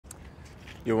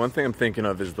Yeah, one thing I'm thinking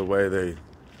of is the way they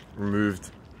removed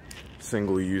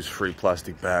single-use free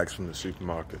plastic bags from the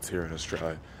supermarkets here in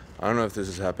Australia. I don't know if this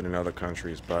has happened in other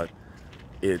countries, but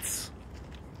it's,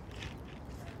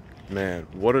 man,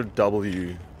 what a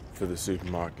W for the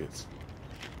supermarkets,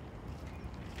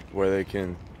 where they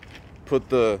can put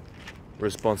the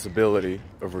responsibility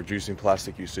of reducing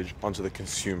plastic usage onto the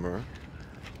consumer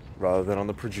rather than on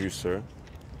the producer.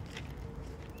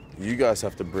 You guys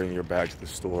have to bring your bag to the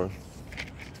store,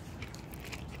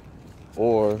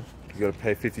 or you gotta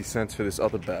pay 50 cents for this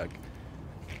other bag.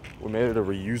 We made it a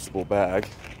reusable bag,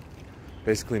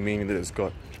 basically meaning that it's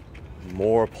got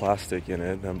more plastic in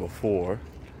it than before,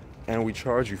 and we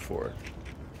charge you for it.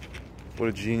 What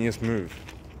a genius move.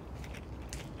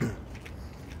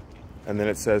 And then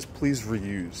it says, please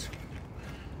reuse.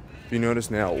 If you notice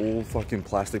now, all fucking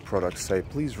plastic products say,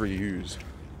 please reuse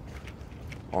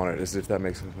on it, as if that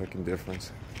makes a fucking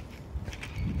difference.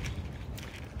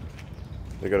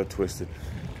 They got it twisted,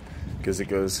 because it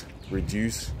goes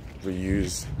reduce,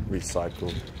 reuse,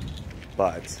 recycle,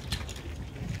 but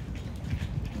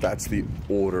that's the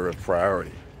order of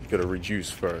priority. You gotta reduce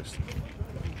first,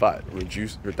 but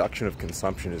reduction of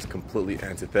consumption is completely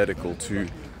antithetical to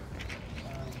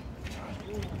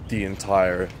the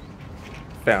entire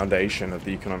foundation of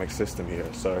the economic system here,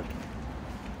 so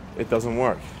it doesn't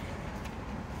work.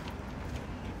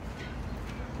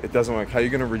 It doesn't work. How are you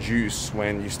going to reduce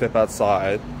when you step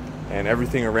outside and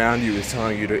everything around you is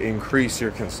telling you to increase your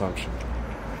consumption?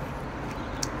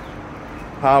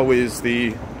 How is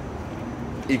the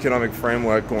economic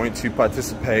framework going to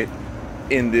participate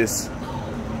in this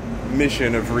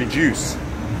mission of reduce?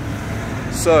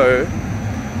 So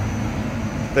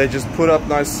they just put up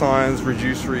nice signs,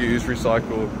 reduce, reuse,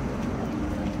 recycle.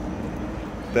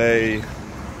 They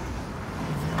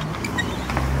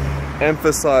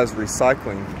emphasize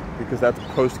recycling because that's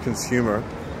post-consumer.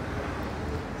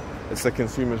 It's the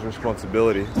consumer's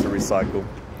responsibility to recycle.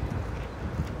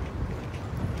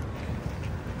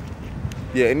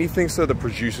 Yeah, anything so the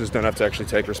producers don't have to actually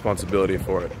take responsibility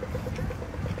for it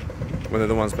when they're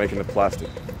the ones making the plastic.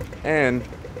 And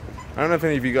I don't know if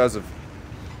any of you guys have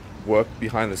worked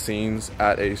behind the scenes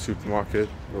at a supermarket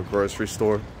or grocery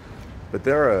store, but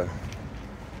there are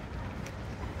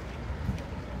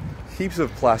heaps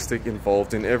of plastic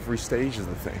involved in every stage of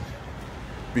the thing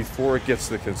before it gets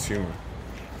to the consumer.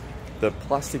 The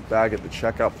plastic bag at the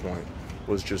checkout point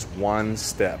was just one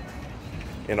step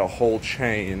in a whole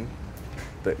chain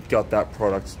that got that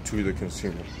product to the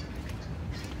consumer.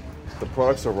 The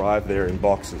products arrive there in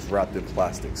boxes wrapped in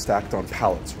plastic, stacked on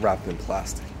pallets wrapped in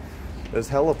plastic. There's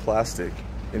hella plastic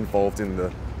involved in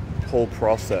the whole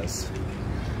process.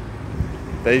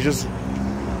 They just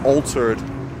altered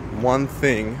one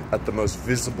thing at the most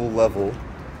visible level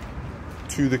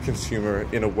to the consumer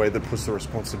in a way that puts the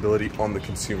responsibility on the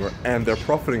consumer, and they're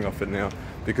profiting off it now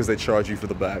because they charge you for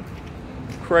the bag.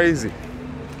 Crazy.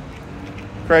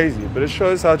 Crazy, but it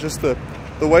shows how just the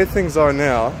way things are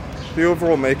now, the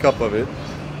overall makeup of it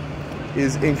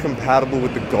is incompatible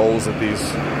with the goals that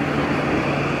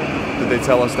they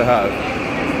tell us to have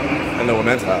and that we're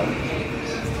meant to have.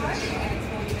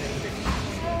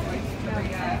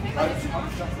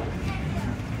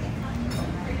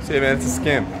 So yeah, man, it's a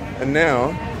scam. And now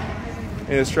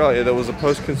in Australia there was a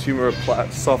post-consumer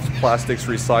soft plastics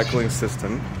recycling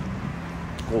system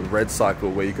called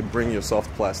REDcycle, where you could bring your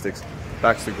soft plastics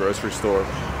back to the grocery store,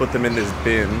 put them in this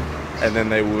bin, and then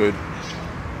they would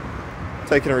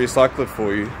take it and recycle it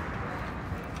for you.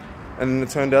 And then it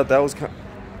turned out that was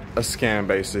a scam,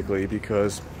 basically,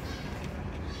 because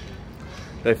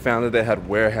they found that they had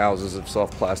warehouses of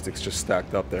soft plastics just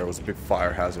stacked up there. It was a big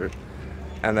fire hazard,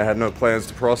 and they had no plans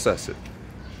to process it.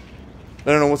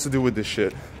 They don't know what to do with this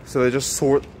shit, so they just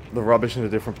sort the rubbish into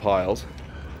different piles.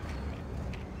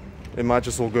 It might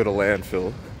just all go to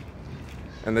landfill,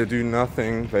 and they do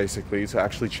nothing, basically, to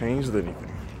actually change anything.